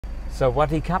สวัส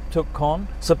ดีครับทุกคน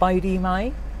สบายดีไหม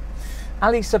อา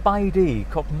ลีสบายดี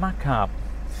ขอบคุณมากครับ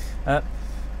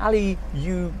อาลีอ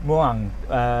ยู่เมือง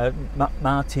ม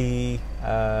าที่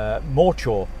โมโช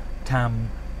ท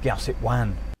ำ90 วัน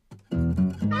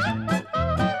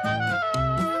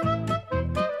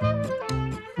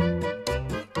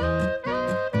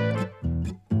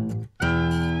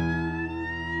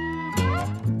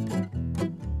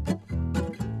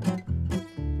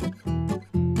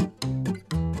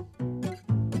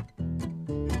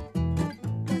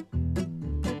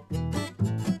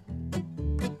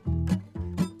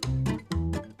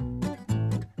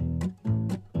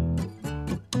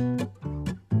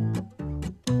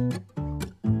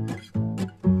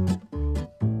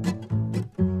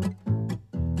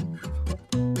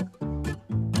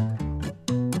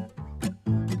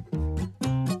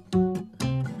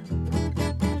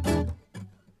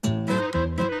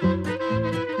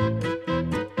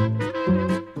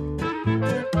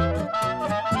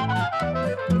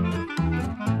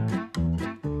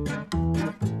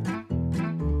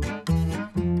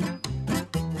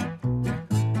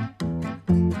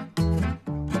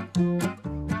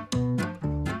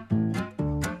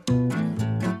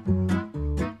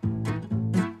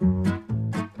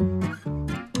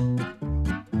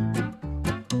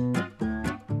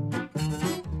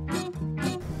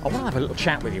I want to have a little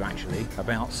chat with you actually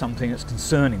about something that's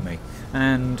concerning me,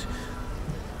 and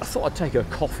I thought I'd take a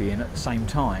coffee in at the same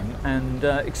time and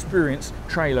experience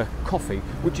trailer coffee,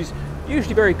 which is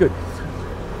usually very good.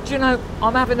 Do you know,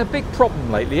 I'm having a big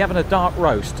problem lately having a dark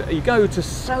roast. You go to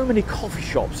so many coffee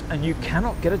shops and you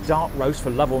cannot get a dark roast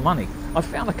for love or money. I've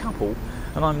found a couple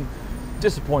and I'm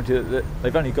disappointed that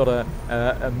they've only got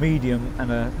a medium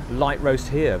and a light roast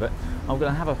here, but I'm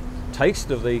going to have a taste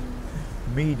of the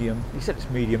medium. He said it's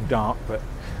medium dark, but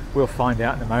we'll find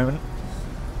out in a moment.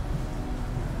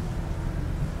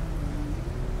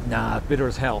 Nah, bitter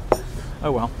as hell.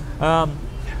 Oh well.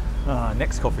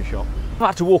 Next coffee shop. I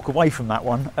have to walk away from that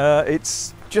one.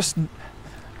 It's just,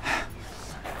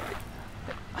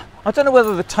 I don't know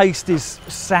whether the taste is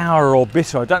sour or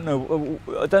bitter. I don't know.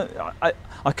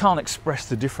 I can't express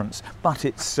the difference, but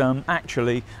it's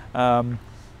actually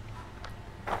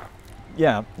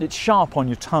yeah, it's sharp on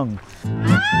your tongue.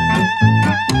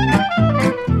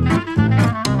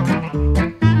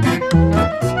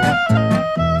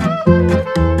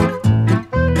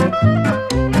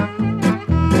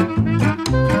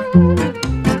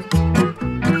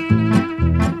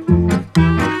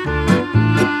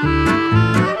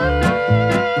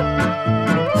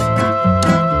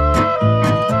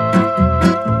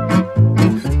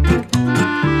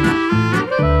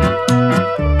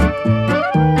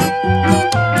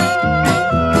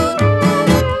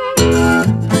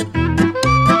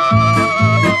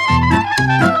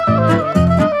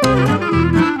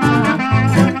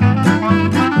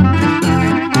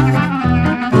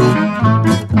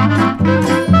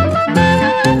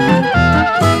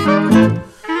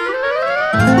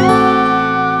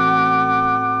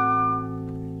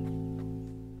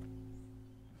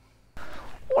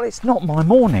 Well, it's not my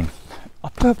morning. I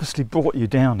purposely brought you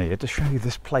down here to show you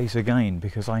this place again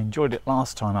because I enjoyed it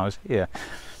last time I was here.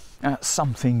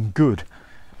 Something good.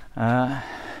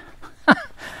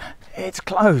 It's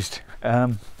closed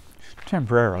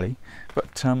temporarily,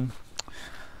 but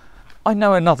I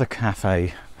know another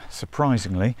cafe,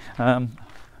 surprisingly. I'm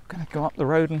going to go up the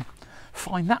road and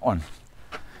find that one.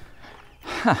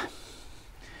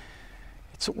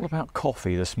 It's all about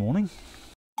coffee this morning.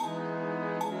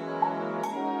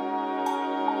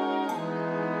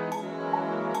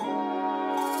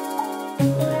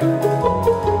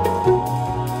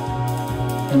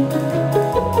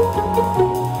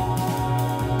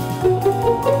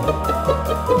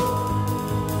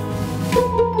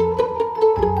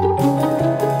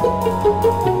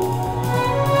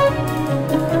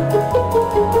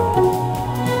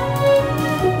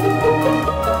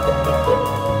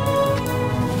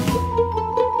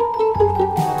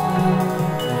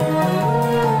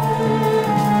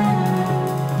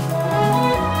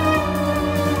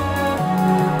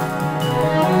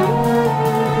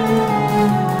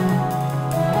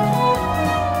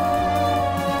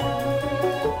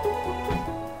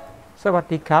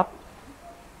 Sawadee krab.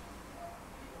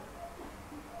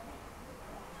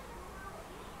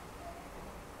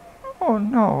 Oh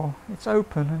no, it's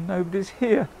open and nobody's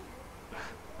here.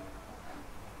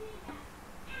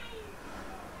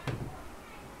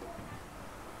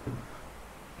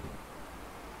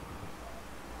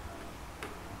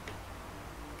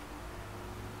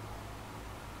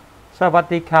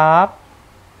 Sawadee krab.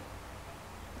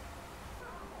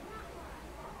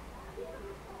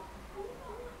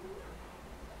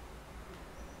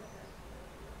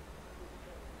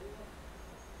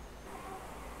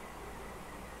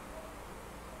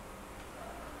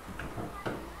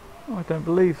 Oh, I don't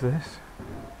believe this.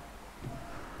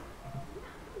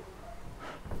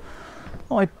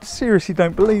 Oh, I seriously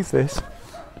don't believe this.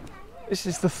 This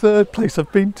is the third place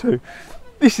I've been to.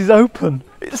 This is open.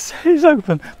 It says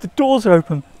open. The doors are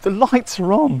open. The lights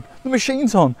are on. The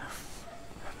machine's on.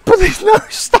 But there's no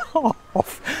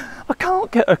staff. I can't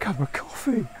get a cup of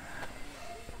coffee.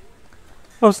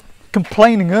 I was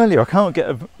complaining earlier I can't get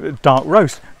a dark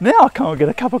roast. Now I can't get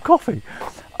a cup of coffee.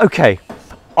 Okay,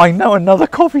 I know another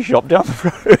coffee shop down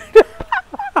the road.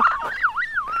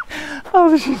 Oh,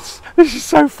 this is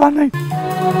so funny.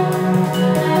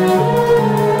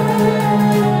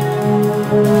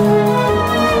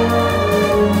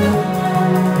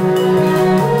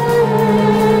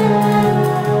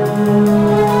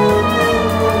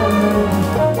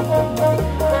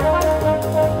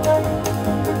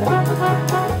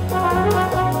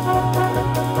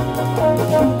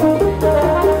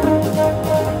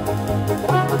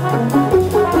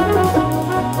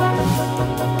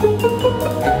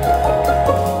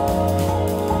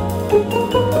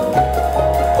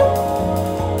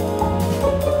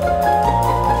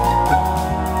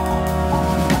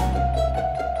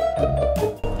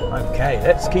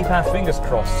 Let's keep our fingers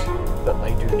crossed that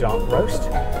they do dark roast,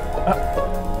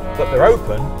 that they're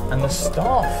open and the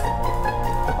staff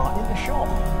are in the shop.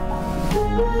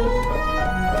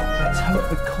 Let's hope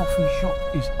the coffee shop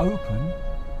is open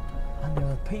and there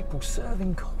are people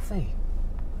serving coffee.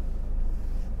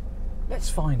 Let's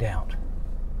find out.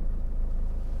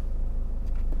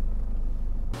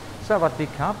 Sawadee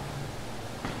krab.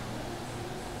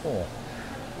 Oh.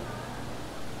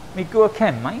 Mi gua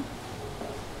kem mai?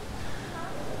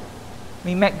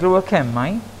 Mi mek glua kem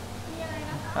mai?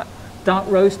 Dark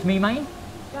roast me mai?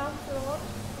 Dark roast?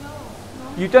 No.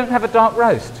 You don't have a dark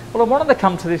roast? Well, I wanted to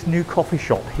come to this new coffee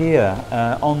shop here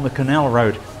on the Canal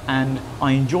Road, and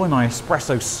I enjoy my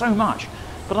espresso so much,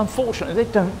 but unfortunately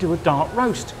they don't do a dark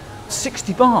roast.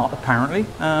 60 baht apparently,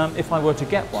 if I were to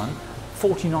get one.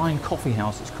 49 Coffee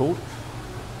House it's called.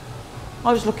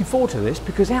 I was looking forward to this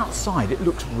because outside it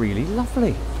looks really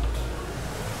lovely.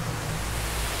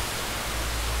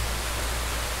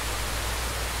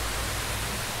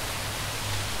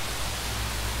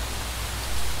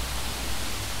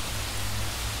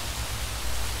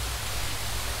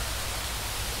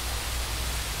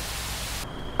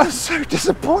 I'm so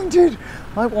disappointed.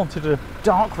 I wanted a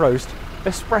dark roast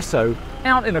espresso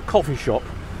out in a coffee shop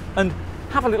and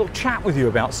have a little chat with you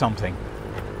about something.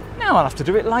 Now I'll have to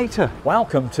do it later.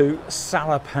 Welcome to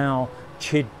Sarapow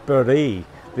Chidburi.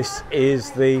 This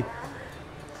is the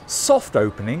soft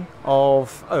opening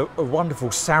of a wonderful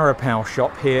Sarapow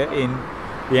shop here in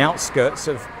the outskirts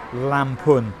of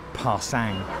Lampun,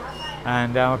 Pasang.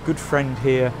 And our good friend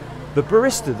here, the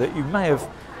barista that you may have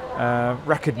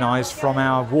recognised from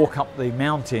our walk up the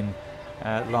mountain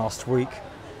last week.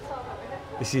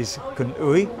 This is Kh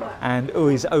Aui, and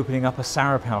Ui's opening up a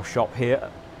Sarapow shop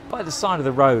here by the side of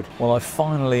the road. Well, I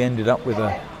finally ended up with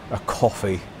a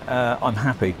coffee. I'm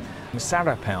happy.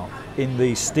 Sarapow in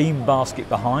the steam basket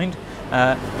behind.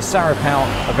 The Sarapow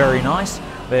are very nice.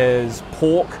 There's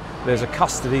pork, there's a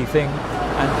custody thing,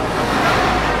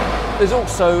 and there's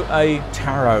also a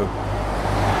taro.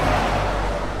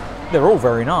 They're all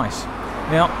very nice.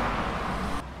 Now,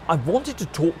 I wanted to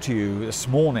talk to you this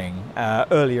morning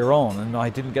earlier on, and I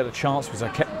didn't get a chance because I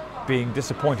kept being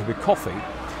disappointed with coffee,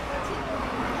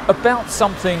 about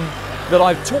something that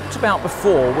I've talked about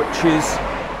before, which is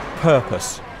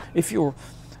purpose. If you're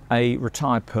a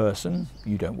retired person,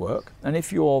 you don't work, and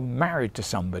if you're married to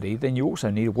somebody, then you also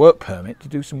need a work permit to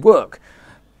do some work.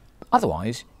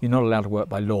 Otherwise, you're not allowed to work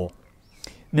by law.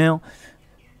 Now,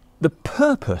 the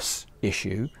purpose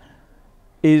issue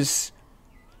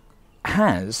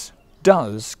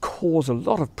does cause a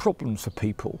lot of problems for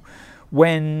people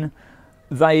when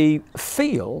they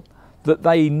feel that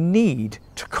they need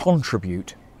to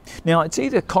contribute. Now, it's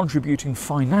either contributing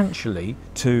financially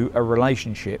to a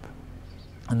relationship,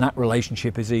 and that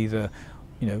relationship is either,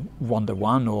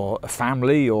 one-to-one, or a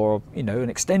family, or an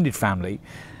extended family,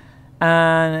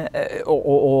 and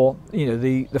or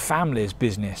the family's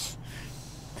business.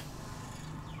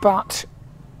 But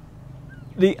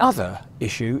the other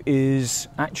issue is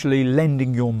actually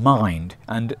lending your mind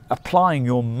and applying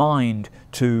your mind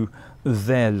to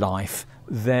their life,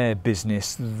 their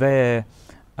business, their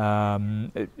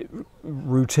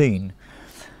routine.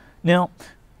 Now,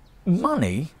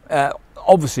 money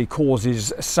obviously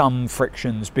causes some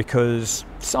frictions because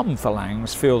some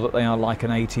phalangs feel that they are like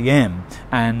an ATM,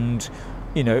 and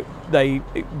they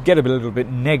get a little bit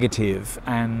negative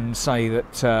and say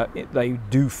that they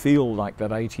do feel like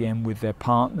that ATM with their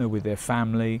partner, with their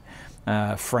family,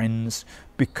 friends,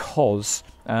 because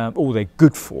all they're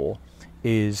good for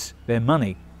is their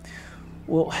money.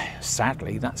 Well,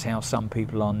 sadly, that's how some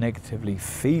people are negatively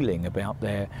feeling about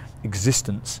their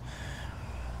existence.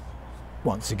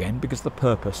 Once again, because of the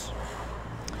purpose.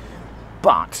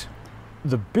 But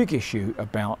the big issue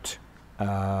about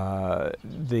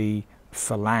the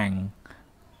Falang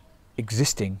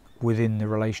existing within the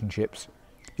relationships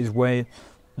is where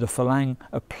the Falang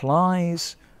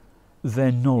applies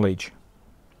their knowledge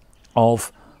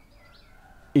of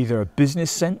either a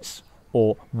business sense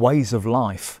or ways of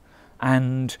life.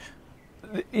 And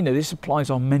you know, this applies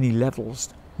on many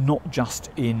levels, not just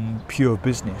in pure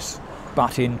business,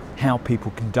 but in how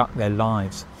people conduct their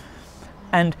lives.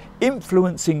 And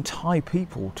influencing Thai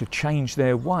people to change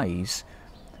their ways,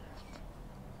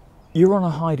 you're on a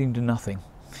hiding to nothing.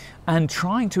 And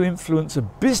trying to influence a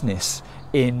business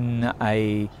in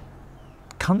a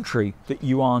country that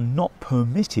you are not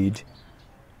permitted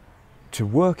to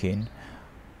work in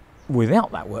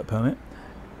without that work permit,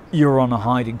 you're on a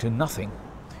hiding to nothing.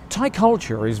 Thai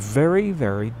culture is very,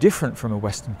 very different from a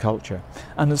Western culture.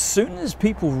 And as soon as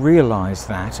people realise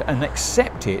that and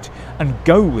accept it and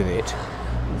go with it,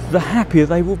 the happier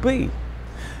they will be.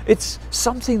 It's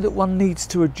something that one needs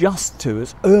to adjust to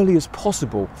as early as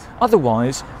possible.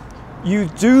 Otherwise, you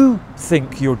do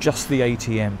think you're just the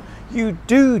ATM. You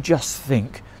do just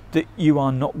think that you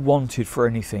are not wanted for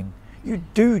anything. You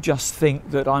do just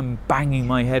think that I'm banging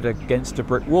my head against a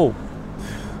brick wall.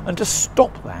 And to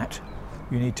stop that,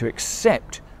 you need to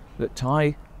accept that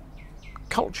Thai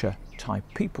culture, Thai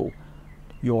people,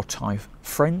 your Thai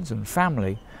friends and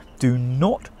family do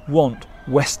not want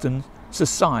Western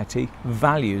society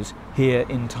values here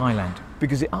in Thailand,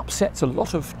 because it upsets a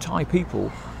lot of Thai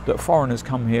people that foreigners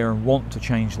come here and want to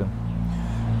change them.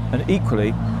 And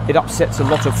equally, it upsets a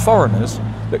lot of foreigners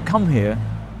that come here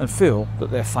and feel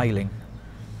that they're failing.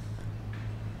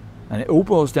 And it all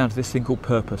boils down to this thing called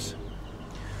purpose.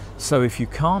 So if you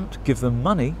can't give them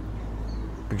money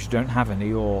because you don't have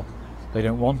any or they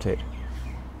don't want it,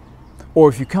 or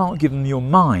if you can't give them your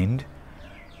mind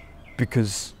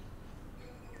because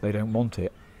they don't want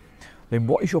it, then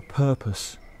what is your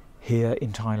purpose here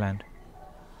in Thailand?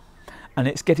 And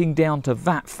it's getting down to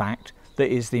that fact that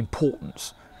is the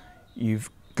importance. You've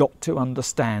got to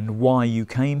understand why you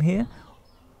came here.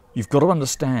 You've got to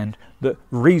understand the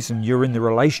reason you're in the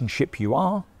relationship you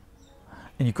are.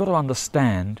 And you've got to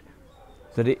understand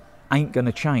that it ain't going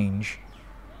to change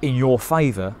in your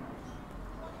favour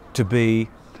to be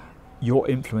you're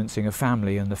influencing a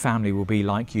family and the family will be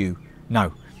like you.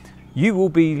 No, you will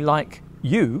be like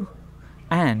you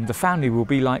and the family will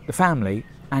be like the family,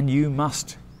 and you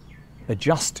must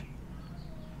adjust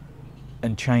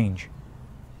and change.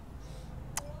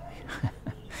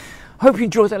 Hope you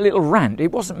enjoyed that little rant.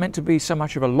 It wasn't meant to be so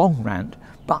much of a long rant,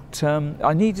 but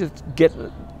I needed to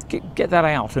get that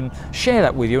out and share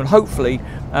that with you, and hopefully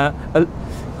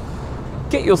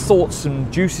get your thoughts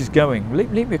and juices going.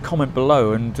 Leave me a comment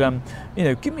below, and you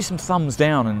know, give me some thumbs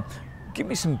down and give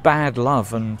me some bad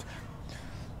love, and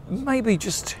maybe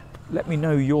just let me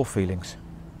know your feelings.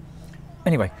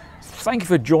 Anyway, thank you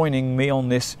for joining me on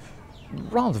this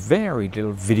rather varied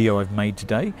little video I've made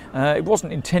today. It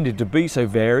wasn't intended to be so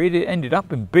varied. It ended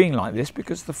up in being like this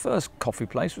because the first coffee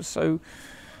place was so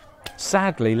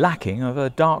sadly lacking of a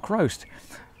dark roast.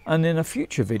 And in a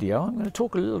future video I'm going to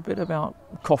talk a little bit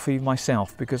about coffee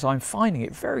myself, because I'm finding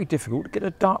it very difficult to get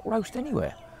a dark roast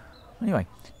anywhere. Anyway,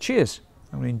 cheers.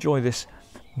 I'm going to enjoy this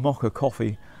mocha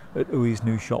coffee at Ui's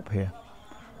new shop here.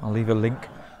 I'll leave a link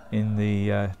in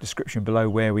the description below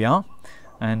where we are,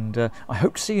 and I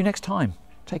hope to see you next time.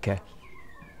 Take care.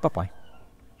 Bye bye.